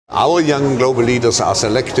Our young global leaders are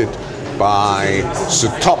selected by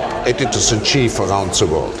the top editors-in-chief around the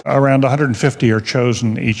world. Around 150 are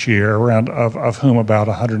chosen each year, of whom about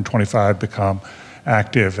 125 become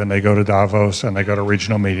active, and they go to Davos and they go to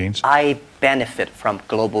regional meetings. I benefit from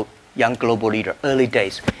young global leader early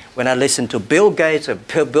days. When I listen to Bill Gates and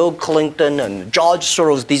Bill Clinton and George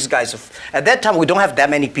Soros, these guys, at that time we don't have that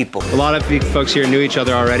many people. A lot of big folks here knew each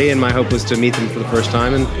other already, and my hope was to meet them for the first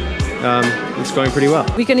time, and it's going pretty well.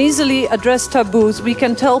 We can easily address taboos. We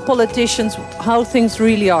can tell politicians how things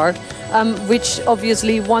really are, which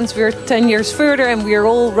obviously once we're 10 years further and we're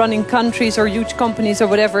all running countries or huge companies or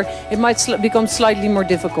whatever, it might become slightly more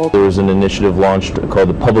difficult. There was an initiative launched called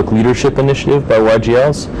the Public Leadership Initiative by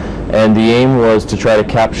YGLs, and the aim was to try to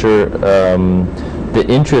capture the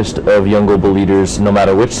interest of young global leaders, no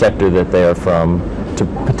matter which sector that they are from, to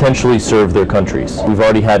potentially serve their countries. We've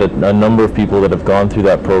already had a number of people that have gone through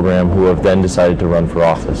that program who have then decided to run for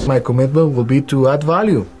office. My commitment will be to add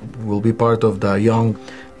value. We'll be part of the Young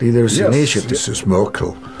Leaders Initiative. Mrs.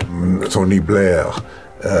 Merkel, Tony Blair,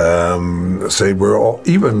 they were all,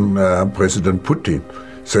 even President Putin,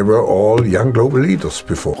 they were all young global leaders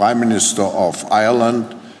before. Prime Minister of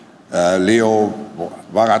Ireland, Leo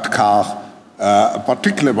Varadkar,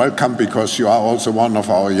 particularly welcome because you are also one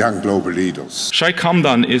of our young global leaders. Sheikh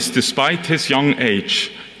Hamdan is, despite his young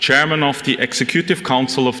age, chairman of the Executive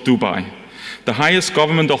Council of Dubai, the highest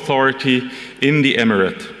government authority in the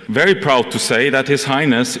Emirate. Very proud to say that His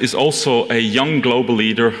Highness is also a young global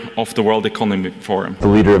leader of the World Economic Forum. The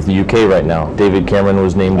leader of the UK right now, David Cameron,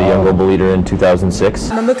 was named a young global leader in 2006.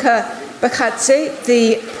 Mamuka Bakadze,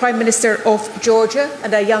 the Prime Minister of Georgia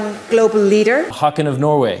and a young global leader. Håkon of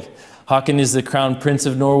Norway. Håkon is the Crown Prince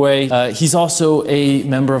of Norway. He's also a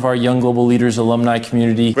member of our Young Global Leaders alumni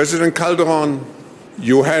community. President Calderon,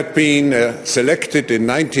 you had been selected in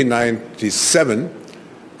 1997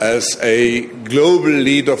 as a global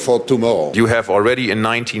leader for tomorrow. You have already in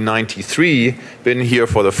 1993 been here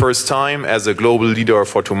for the first time as a global leader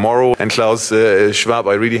for tomorrow. And Klaus Schwab,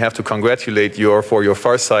 I really have to congratulate you for your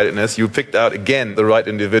farsightedness. You picked out again the right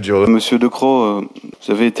individual. Monsieur De Croo,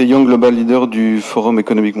 vous avez été Young Global Leader du Forum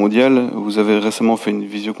économique mondial. Vous avez récemment fait une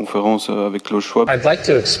visioconférence avec Klaus Schwab. I'd like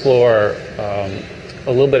to explore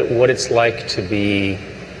a little bit what it's like to be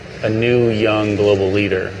a new young global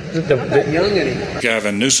leader.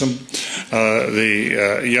 Gavin Newsom,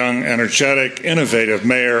 the young, energetic, innovative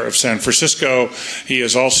mayor of San Francisco. He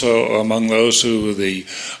is also among those who the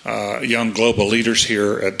young global leaders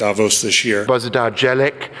here at Davos this year. Božidar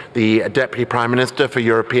Jelic, the Deputy Prime Minister for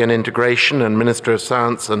European Integration and Minister of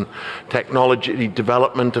Science and Technology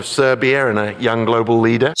Development of Serbia, and a young global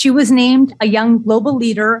leader. She was named a young global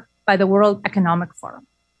leader by the World Economic Forum.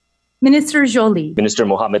 Minister Jolie. Minister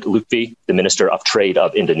Mohamed Lutfi, the Minister of Trade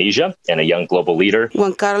of Indonesia and a young global leader.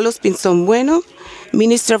 Juan Carlos Pinzón Bueno,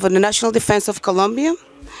 Minister of the National Defense of Colombia,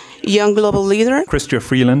 young global leader. Chrystia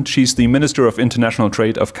Freeland, she's the Minister of International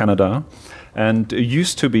Trade of Canada and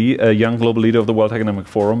used to be a young global leader of the World Economic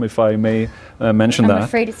Forum, if I may mention that. I'm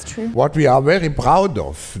afraid it's true. What we are very proud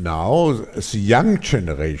of now is the young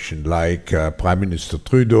generation, like Prime Minister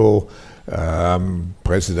Trudeau,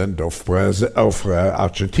 President of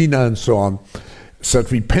Argentina and so on,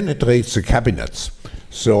 that we penetrate the cabinets.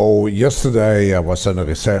 So yesterday I was at a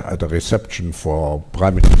reception for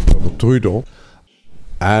Prime Minister Trudeau,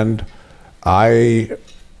 and I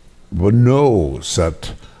know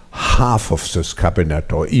that half of this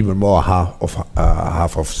cabinet, or even more half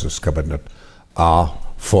of this cabinet, are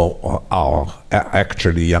for our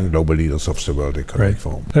actually young global leaders of the World Economic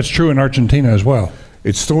Forum. That's true in Argentina as well.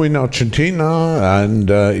 It's true in Argentina, and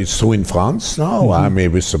it's true in France now. I'm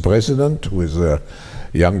with the president, who is a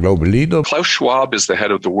young global leader. Klaus Schwab is the head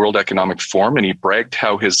of the World Economic Forum, and he bragged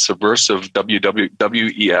how his subversive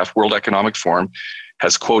WEF, World Economic Forum,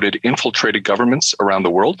 has, quoted, infiltrated governments around the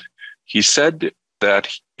world. He said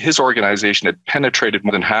that his organization had penetrated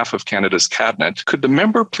more than half of Canada's cabinet. Could the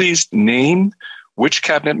member please name which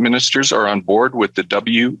cabinet ministers are on board with the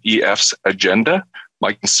WEF's agenda?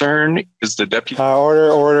 My concern is the deputy.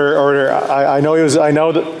 Order. I know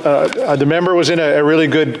that the member was in a really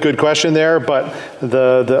good question there, but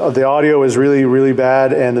the audio is really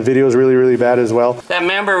bad, and the video is really bad as well. That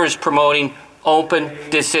member is promoting open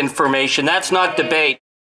disinformation. That's not debate.